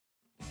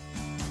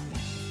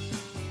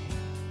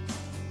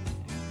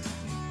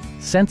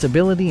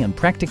sensibility and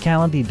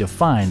practicality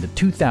define the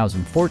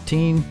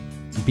 2014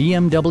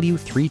 BMW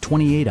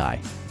 328i.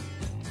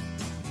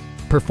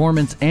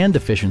 Performance and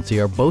efficiency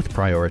are both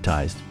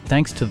prioritized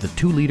thanks to the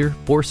 2-liter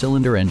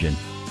 4-cylinder engine.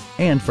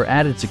 And for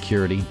added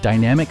security,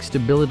 dynamic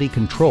stability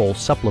control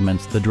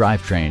supplements the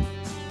drivetrain.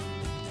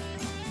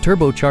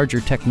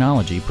 Turbocharger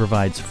technology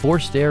provides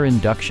forced air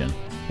induction,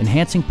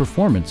 enhancing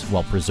performance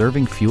while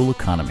preserving fuel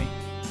economy.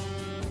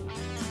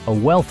 A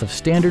wealth of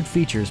standard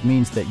features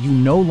means that you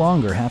no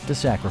longer have to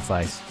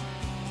sacrifice,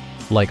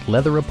 like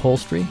leather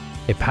upholstery,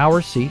 a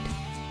power seat,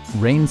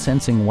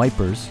 rain-sensing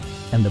wipers,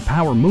 and the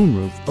power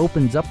moonroof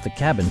opens up the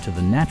cabin to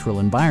the natural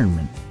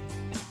environment.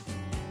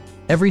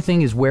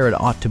 Everything is where it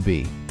ought to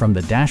be, from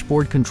the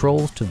dashboard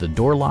controls to the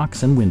door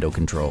locks and window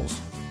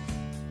controls.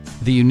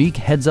 The unique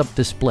heads-up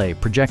display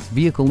projects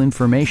vehicle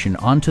information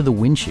onto the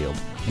windshield,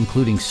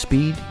 including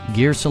speed,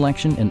 gear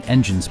selection, and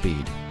engine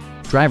speed.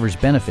 Drivers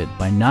benefit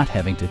by not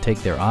having to take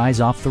their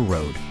eyes off the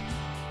road.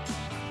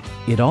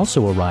 It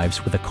also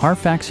arrives with a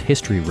Carfax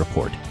history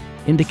report,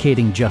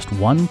 indicating just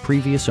one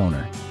previous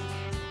owner.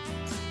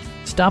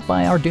 Stop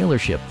by our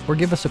dealership or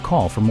give us a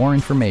call for more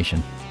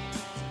information.